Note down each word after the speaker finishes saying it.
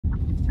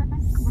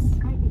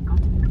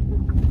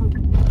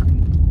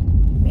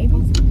Maybe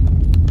it's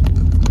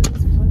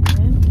plugged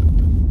in.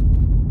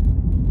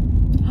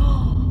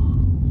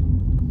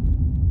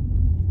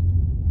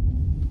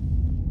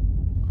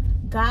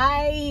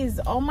 Guys,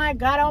 oh my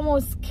God, I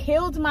almost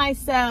killed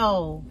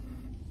myself.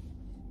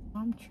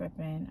 I'm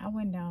tripping. I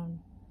went down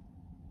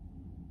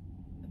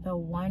the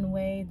one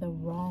way, the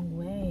wrong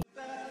way.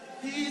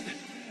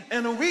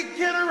 And we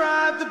can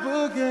ride the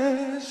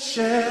boogie,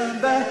 share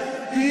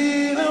that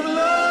beat of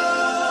love.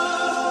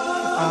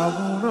 I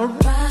wanna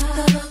ride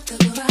the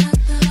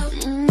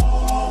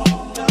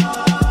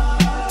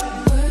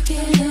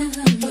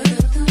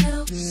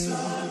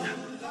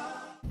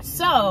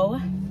So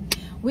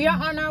we are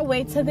on our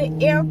way to the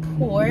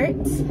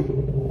airport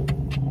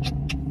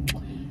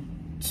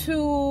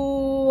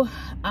to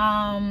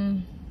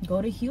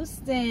go to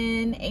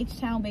Houston,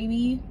 H-Town,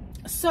 baby.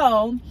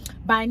 So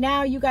by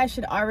now you guys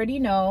should already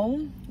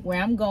know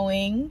where I'm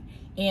going,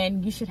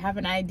 and you should have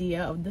an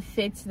idea of the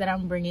fits that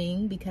I'm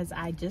bringing, because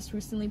I just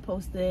recently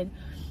posted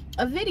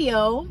a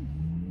video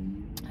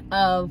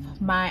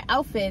of my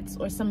outfits,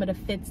 or some of the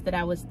fits that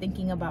I was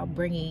thinking about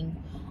bringing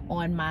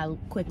on my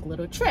quick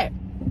little trip.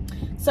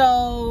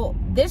 So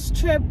this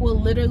trip will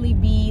literally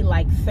be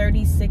like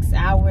 36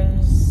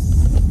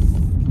 hours,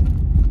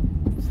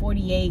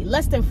 48,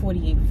 less than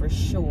 48 for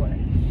sure.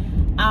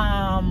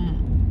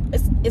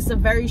 It's a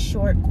very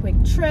short, quick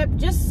trip,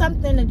 just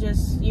something to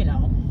just, you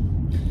know,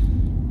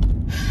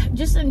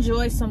 just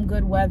enjoy some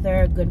good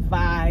weather, good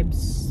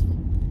vibes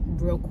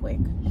real quick.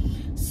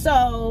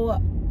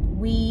 So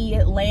we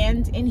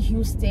land in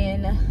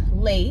Houston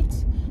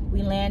late.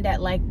 We land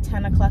at like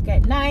 10 o'clock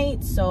at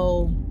night,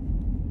 so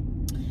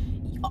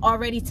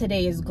already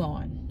today is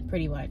gone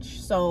pretty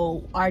much.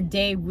 So our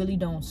day really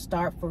don't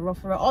start for real,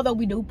 although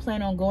we do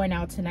plan on going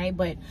out tonight,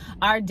 but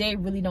our day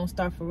really don't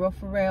start for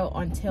real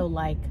until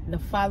like the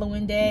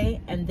following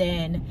day, and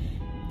then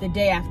the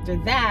day after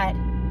that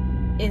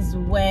is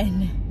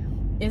when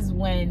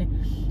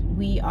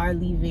we are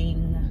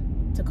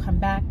leaving to come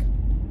back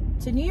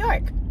to New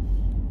York.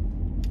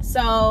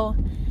 So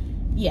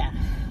yeah,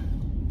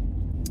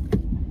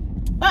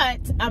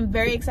 but I'm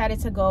very excited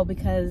to go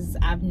because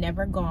I've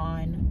never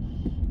gone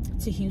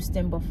to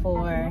Houston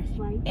before,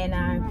 and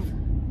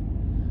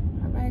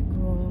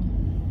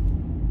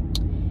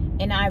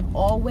I've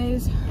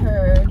always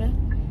heard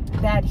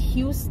that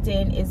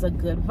Houston is a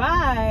good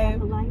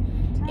vibe,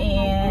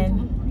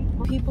 and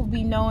people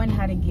be knowing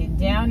how to get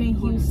down in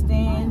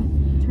Houston.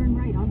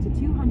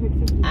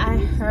 I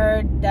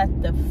heard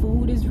that the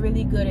food is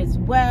really good as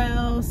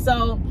well,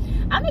 so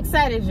I'm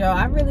excited, y'all.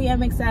 I really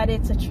am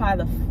excited to try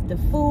the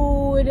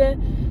food,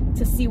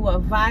 to see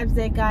what vibes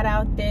they got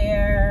out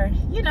there,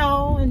 you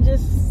know, and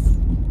just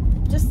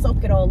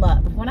soak it all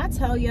up. When I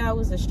tell you it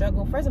was a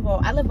struggle, first of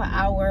all, I live an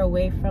hour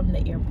away from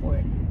the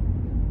airport,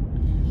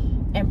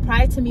 and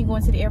prior to me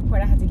going to the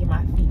airport, I had to get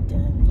my feet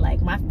done.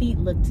 Like, my feet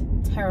looked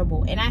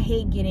terrible, and I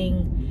hate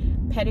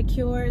getting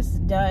pedicures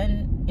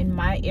done in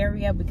my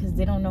area because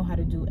they don't know how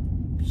to do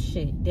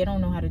shit. They don't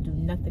know how to do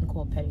nothing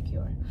called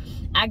pedicure.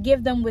 I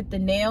give them with the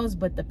nails,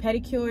 but the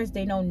pedicures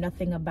they know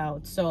nothing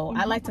about. So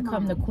I like to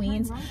come to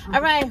Queens.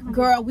 All right,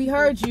 girl, we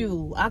heard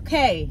you.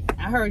 Okay,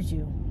 I heard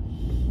you.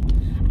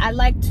 I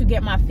like to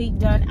get my feet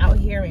done out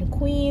here in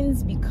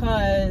Queens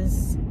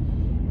because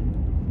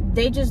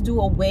they just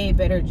do a way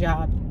better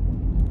job,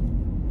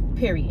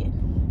 period.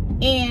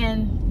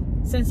 And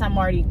since I'm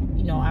already,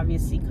 you know,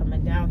 obviously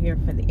coming down here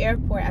for the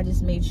airport, I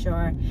just made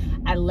sure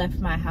I left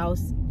my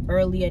house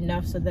early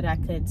enough so that I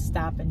could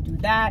stop and do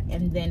that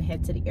and then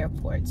head to the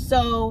airport.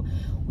 So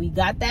we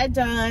got that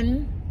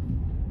done,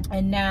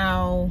 and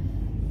now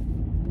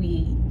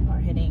we are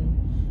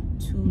heading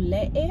to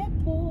the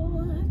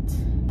airport.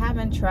 I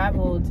haven't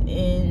traveled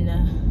in,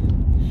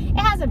 it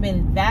hasn't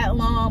been that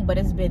long, but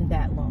it's been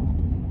that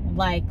long.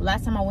 Like,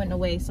 last time I went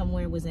away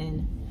somewhere was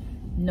in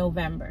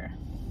November.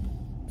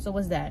 So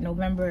what's that?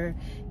 November,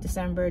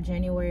 December,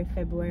 January,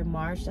 February,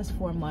 March. That's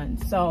 4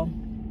 months. So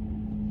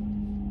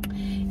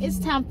it's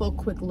time for a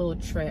quick little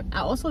trip.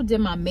 I also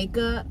did my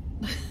makeup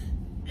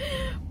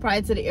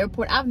prior to the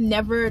airport. I've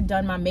never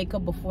done my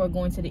makeup before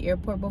going to the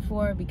airport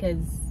before, because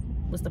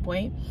what's the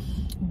point?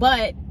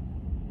 But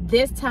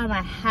this time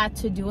I had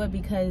to do it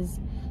because,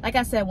 like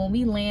I said, when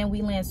we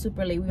land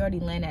super late. We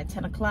already land at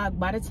 10 o'clock.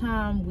 By the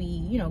time we,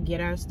 you know,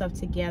 get our stuff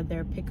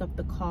together, pick up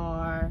the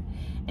car,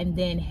 and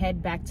then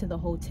head back to the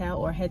hotel,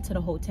 or head to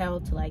the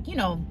hotel to, like, you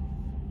know,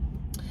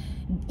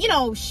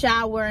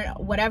 shower,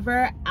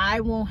 whatever, I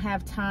won't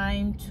have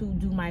time to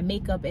do my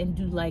makeup and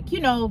do, like,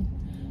 you know,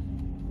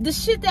 the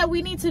shit that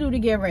we need to do to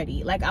get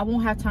ready. Like, I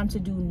won't have time to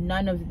do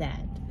none of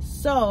that.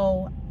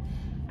 So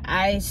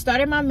I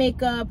started my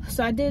makeup.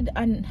 So I did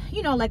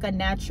you know, like a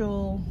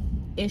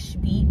natural-ish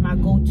beat, my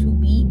go-to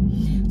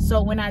beat.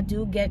 So when I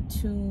do get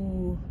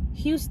to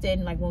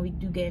Houston, like when we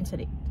do get into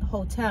the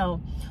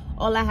hotel,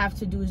 all I have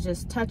to do is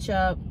just touch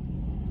up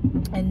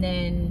and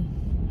then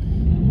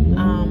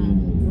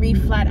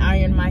re-flat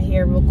iron my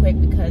hair real quick,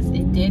 because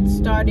it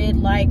started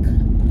like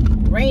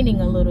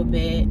raining a little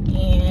bit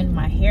and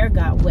my hair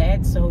got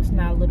wet, so it's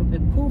now a little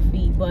bit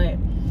poofy, but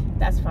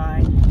that's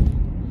fine.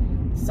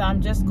 So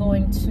I'm just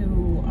going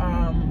to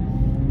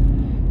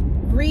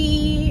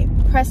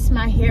re-press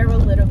my hair a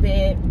little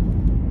bit,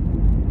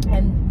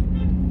 and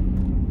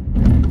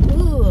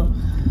ooh,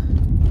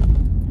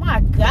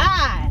 my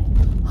God,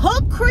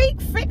 Hook Creek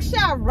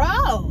Frickshire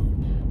Road.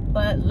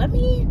 But let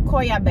me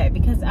call y'all back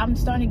because I'm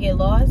starting to get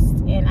lost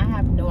and I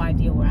have no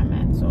idea where I'm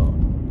at. So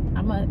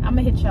I'm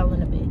gonna hit y'all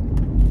in a bit.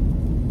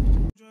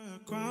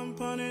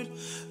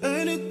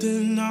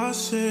 Anything I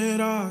said,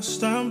 I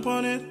stamp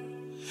on it.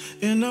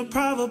 In a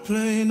private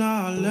plane,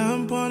 I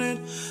lamp on it.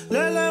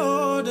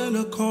 Lele, then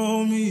they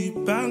call me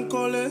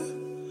Bankole.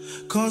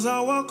 Cause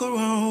I walk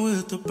around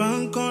with the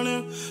bank on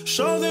him.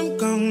 Show them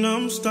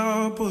Gangnam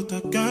Style, put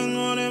the gang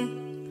on him.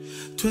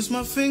 Twist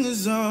my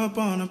fingers up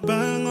on a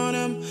bang on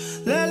him.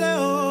 Lele,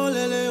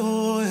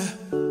 oh, yeah.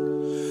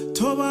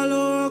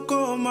 Tobalo,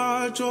 go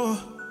macho,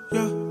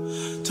 yeah.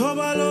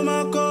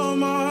 Tobalo, go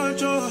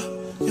macho,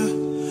 yeah.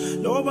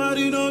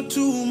 Nobody know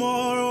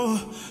tomorrow.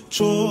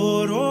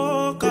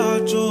 Choro,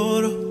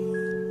 kachoro.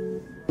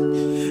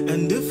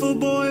 And if a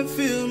boy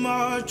feel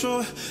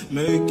macho,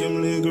 make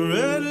him lick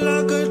red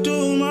like a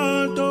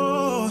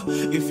tomato.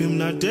 If him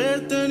not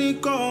dead, then he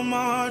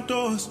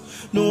comatose.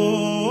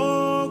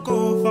 No,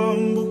 go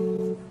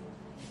fambo.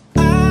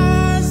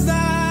 As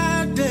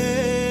that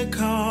day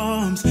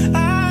comes,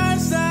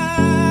 as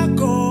I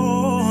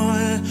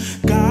go,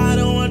 God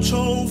watch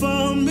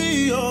over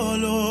me, oh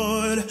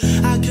Lord.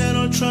 I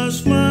cannot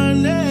trust my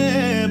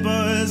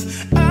neighbors.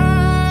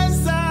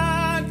 As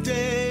that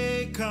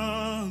day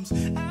comes.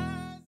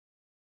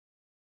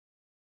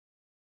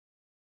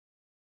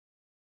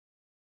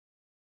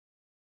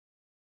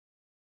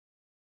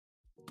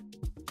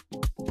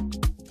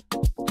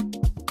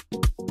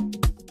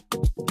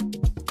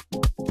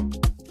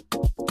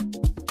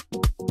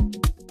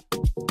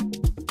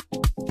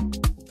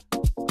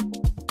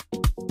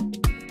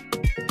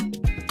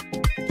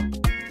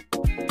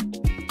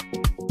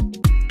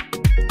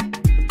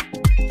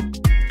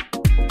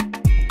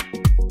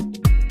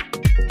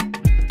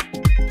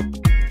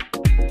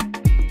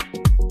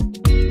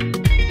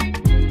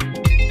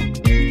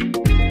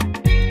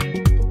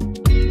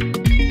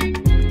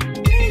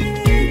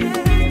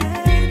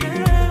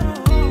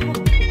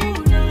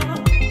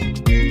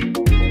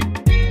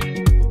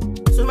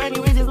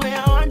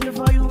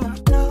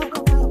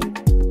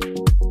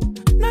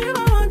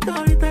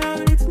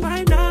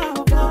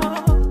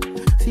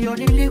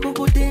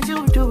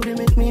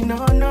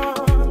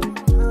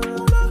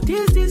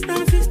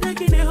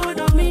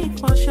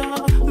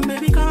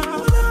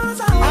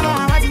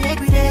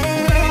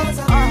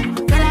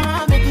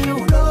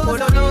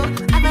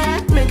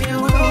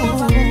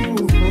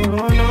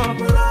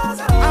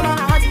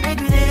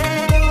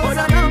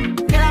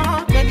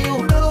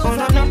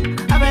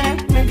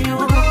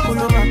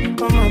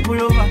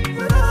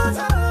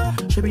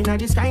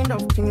 This kind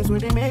of things where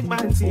they make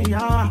man see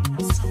ya.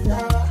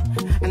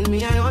 And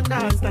me, I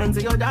understand,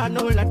 so your dad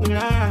know like me.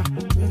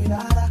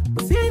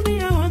 See me,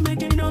 I want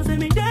make you know, say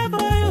me there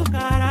for you,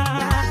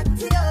 cara.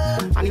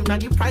 And if not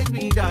the price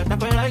be that, I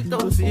feel like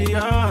to see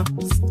ya.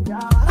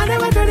 I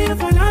never tried it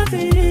for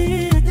nothing.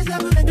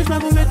 This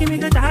love will make me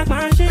the dark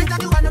man shit.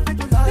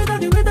 Without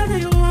the way that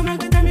you want,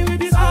 make me tell me with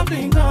this all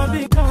thing, all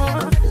thing.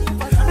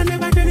 I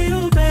never tried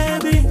you,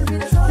 baby.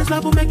 This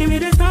love will make me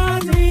the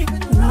starting.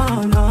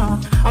 No,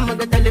 I'm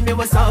gonna tell me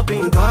what's up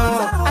in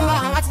God. I'm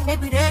gonna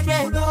make me dead.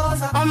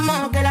 I'm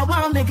gonna get I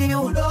wanna make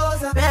you.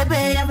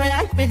 Baby, I feel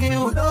like making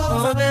you.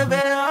 Oh,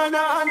 baby, oh,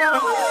 no.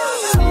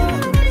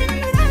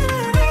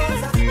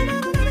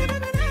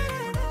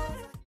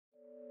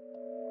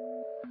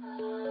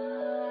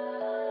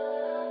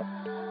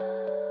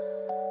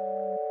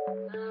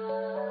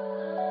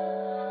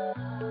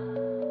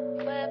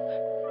 Whip,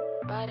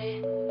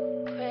 body,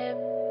 crib,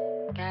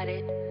 got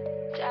it,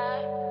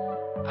 job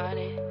on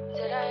it.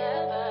 Did I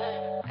ever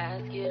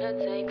ask you to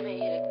take me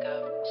to go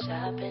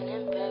shopping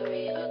in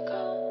Paris or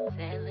go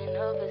sailing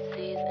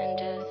overseas and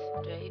just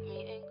drape me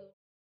in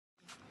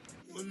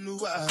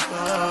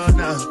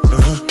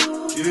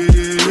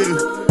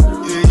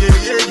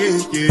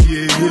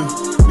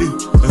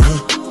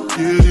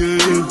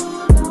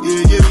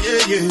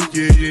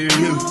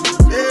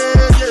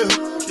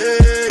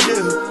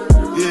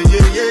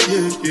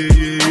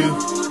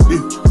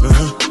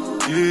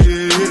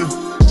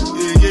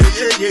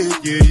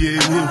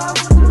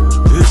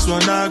This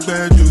one I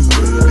bet you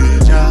really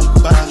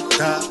jabba.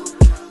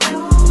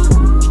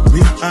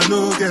 Me I no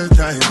get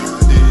time,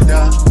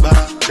 da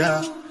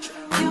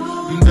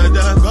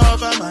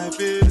cover my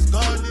face,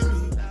 calling me.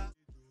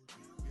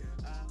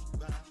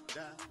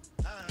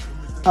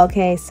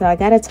 Okay, so I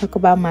gotta talk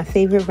about my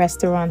favorite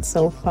restaurant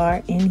so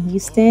far in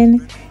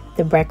Houston,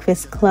 The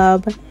Breakfast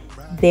Club.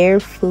 Their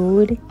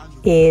food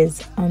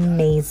is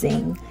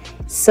amazing.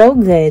 So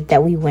good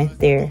that we went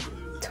there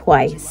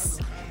twice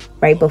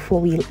right before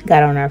we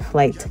got on our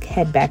flight to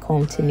head back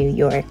home to New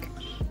York.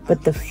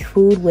 But the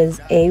food was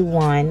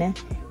A1.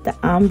 The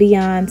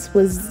ambiance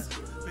was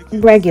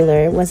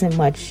regular. It wasn't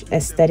much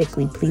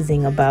aesthetically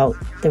pleasing about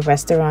the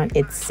restaurant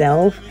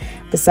itself,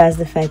 besides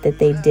the fact that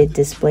they did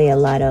display a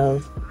lot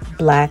of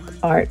black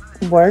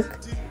artwork.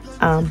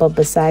 But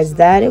besides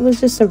that, it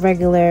was just a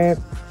regular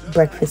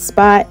breakfast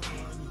spot.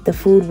 The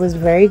food was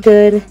very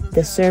good.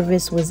 The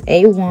service was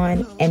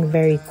A1 and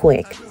very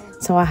quick.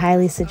 So I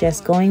highly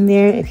suggest going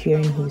there if you're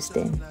in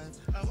Houston.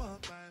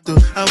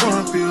 I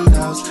want to build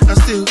house. I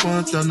still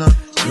want to know.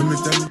 Give me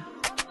that.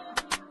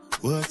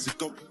 What's it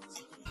go?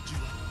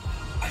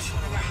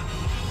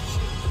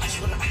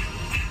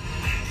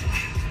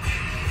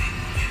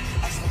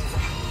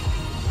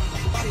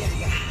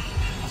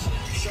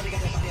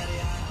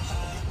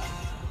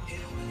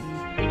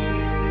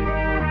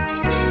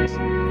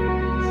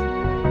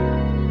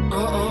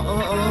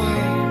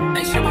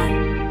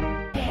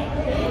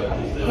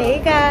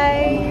 Hey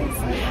guys.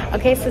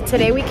 Okay, so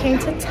today we came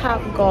to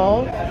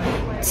Topgolf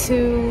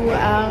to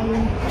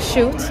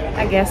shoot,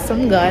 I guess,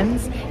 some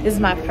guns. This is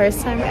my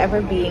first time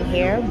ever being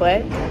here,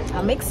 but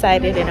I'm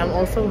excited and I'm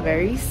also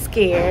very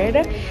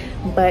scared.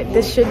 But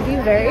this should be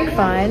very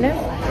fun.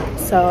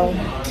 So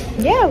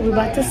yeah, we're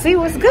about to see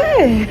what's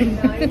good.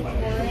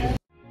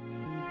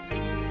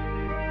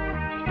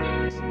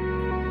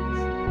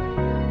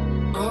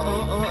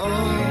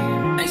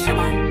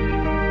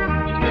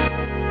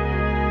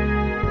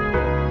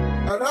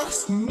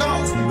 Don't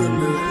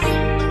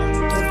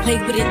play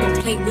with it, don't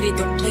play with it,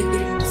 don't play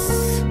with it,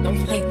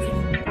 don't play with it.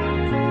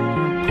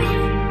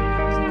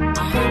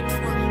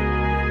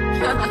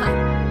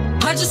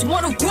 I just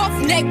want a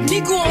roughneck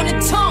nigga on the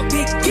tongue.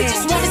 You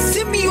just wanna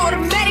send me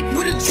automatic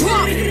with a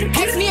drum.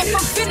 Ask me if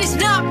I'm finished,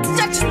 nah,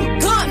 I just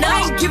begun.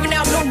 I ain't giving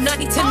out no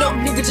nutty to no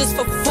nigga just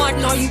for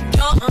fun. Are you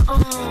dumb?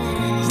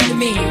 The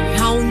man, I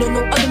don't know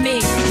no other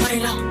man.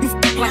 You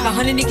f like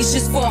 100 niggas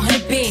just for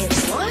 100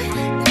 bands.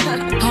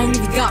 I don't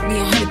even got me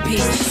 100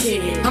 bands.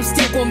 I'm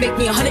still gonna make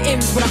me 100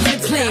 M's with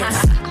 100 plans.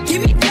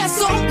 Give me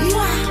peso,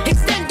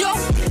 extendo.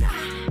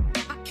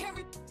 I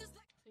carry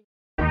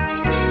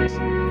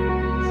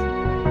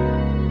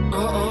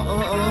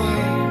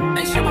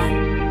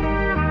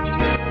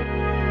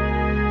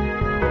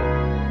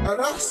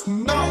just Don't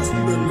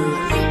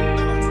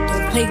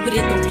play with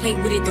it, don't play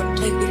with it, don't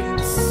play with it,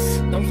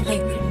 don't play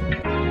with it.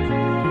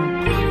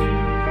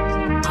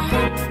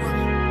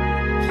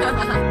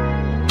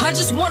 I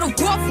just want a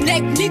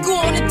roughneck nigga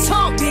on the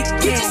tongue.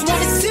 You just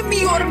wanna send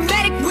me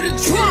automatic with a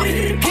drum.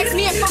 Ask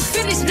me if I'm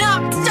finished, nah,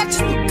 I just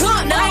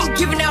begun. I ain't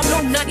giving out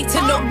no nutty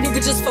to no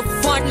nigga just for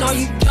fun. Are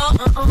you dumb?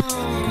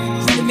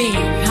 The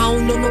man, I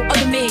don't know no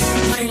other man.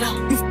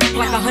 You f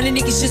like 100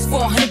 niggas just for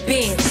 100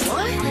 bands.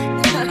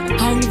 I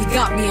don't even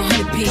got me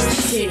 100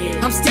 bands.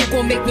 I'm still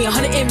gonna make me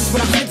 100 M's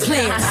with 100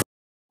 plans.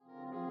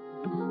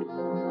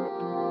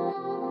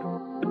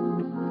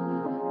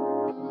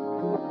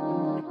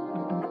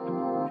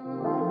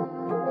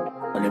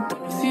 Only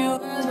been a few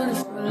hours, but it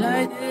feel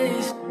like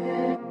days.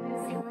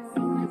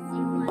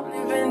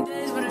 Only been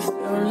days, but it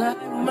feel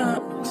like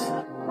months.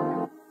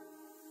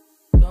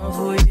 Gone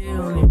for a year,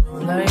 only know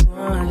like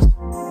once.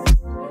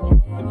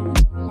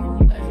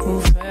 Life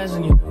move fast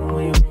when you do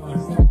what you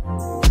want.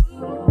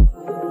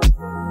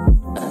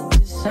 At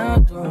this time,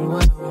 doing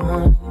what I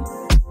want.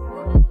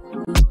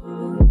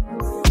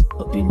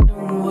 Hope you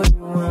doing what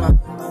you want.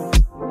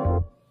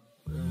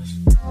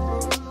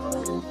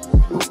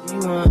 What you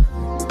want?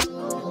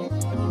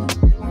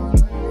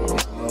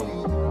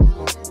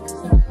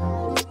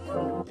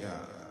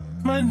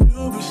 My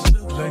new bitch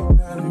look like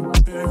Halle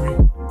Berry,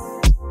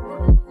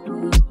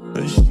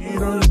 but she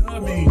don't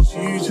love me,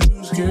 she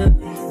too scary.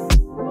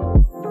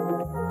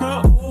 My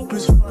old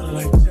bitch fun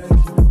like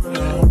Jackie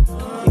Brown.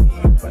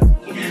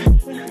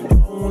 I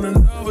wanna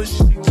know but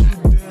she too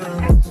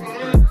down.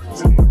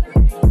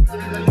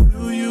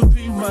 Do you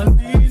be my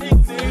leading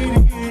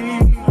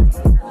lady? I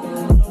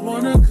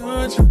want a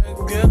contract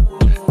girl,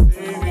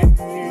 baby. In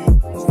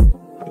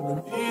the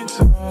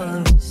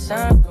meantime,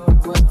 Time, doing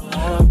what I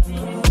want.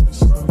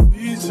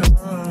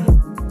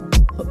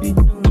 Hope you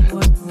doing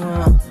what you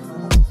want.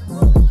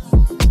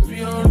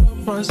 Maybe I don't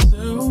love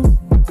myself,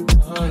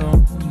 I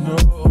don't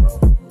know.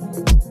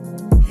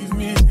 Leave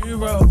me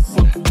here out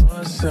for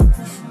myself.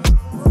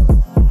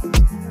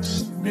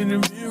 Sleep in the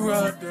mirror, I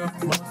doubt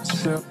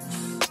myself.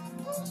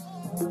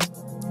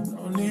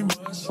 Don't need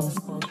myself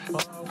for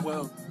my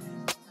wealth.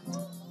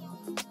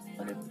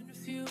 Only been a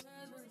few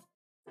hours, but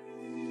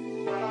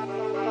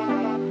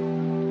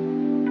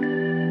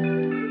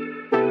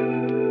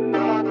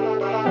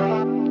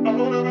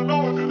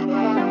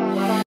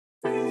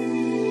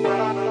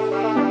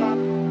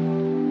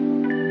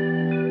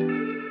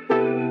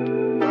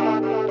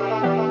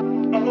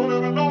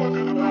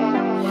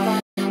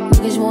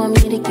Niggas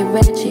want me to get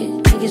ratchet.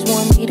 Niggas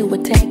want me to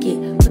attack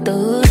it. Put the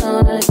hood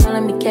on, all they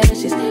calling me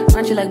Cassius.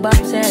 Aren't you like Bob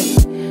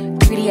Saget?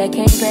 Greedy, I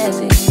can't pass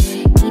it.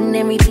 Eating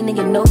everything,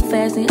 nigga, no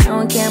fasting. I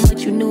don't care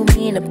much you knew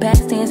me in the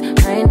past tense.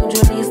 I ain't no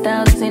Julia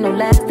style, this ain't no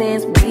last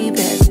dance. Way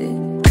past it.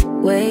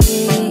 Wait.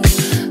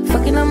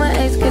 Fucking on my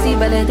ex cause he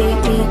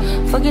validate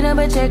me. Fucking up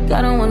a check,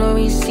 I don't want no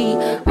receipt.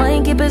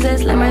 Mind get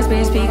possessed, let my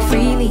spirit speak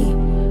freely.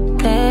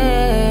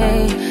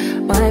 Hey.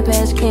 My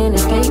past can't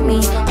escape me.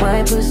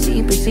 My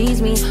pussy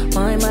precedes me.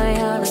 My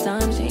how the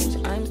times change.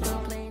 I'm still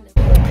playing.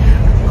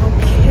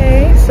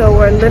 Okay, so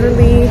we're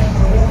literally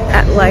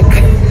at like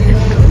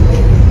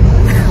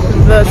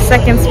the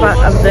second spot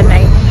of the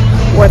night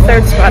or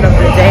third spot of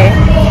the day.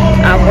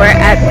 We're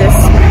at this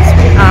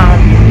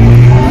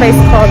place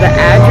called The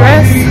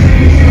Address.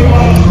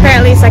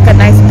 Apparently it's like a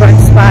nice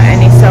brunch spot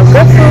and they sell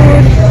good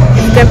food,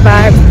 good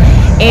vibes,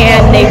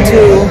 and they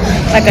do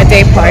like a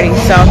day party.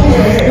 So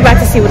we're about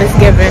to see what it's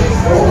giving.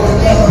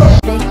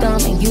 Victim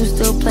and you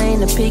still playing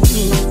the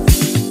picky.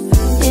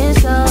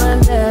 It's so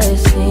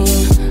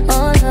embarrassing.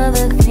 All of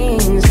the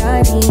things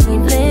I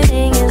need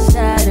living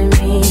inside of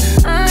me.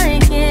 I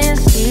can't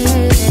see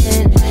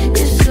it.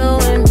 It's so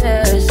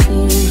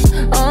embarrassing.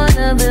 All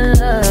of the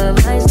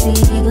love I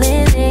see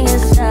living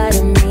inside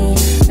of me.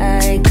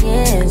 I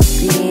can't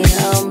see.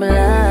 I'm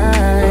blind.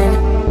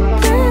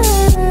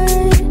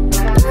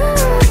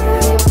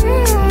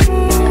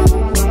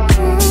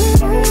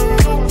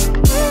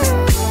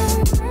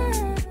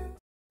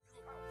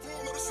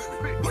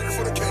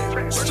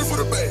 Searching for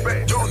the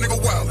bag, young nigga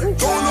wildin',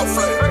 throwing up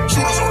flag,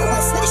 shooters on the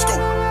roof with a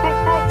scope.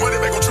 Money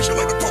make gon' treat you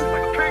like the Pope.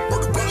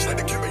 Work the bunch like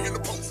the Kimmy in the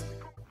post.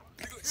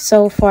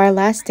 So for our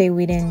last day,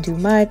 we didn't do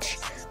much.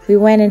 We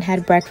went and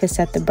had breakfast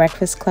at the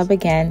Breakfast Club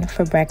again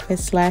for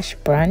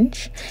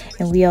breakfast/brunch.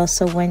 And we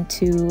also went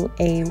to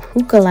a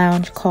hookah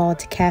lounge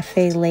called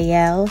Cafe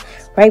Layel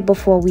right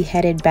before we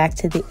headed back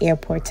to the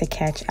airport to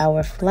catch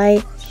our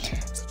flight.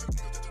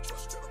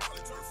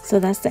 So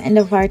that's the end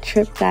of our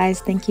trip,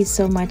 guys. Thank you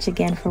so much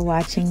again for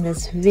watching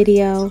this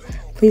video.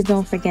 Please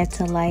don't forget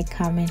to like,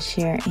 comment,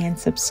 share, and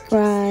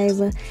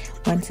subscribe.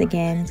 Once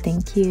again,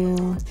 thank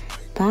you.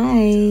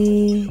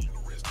 Bye.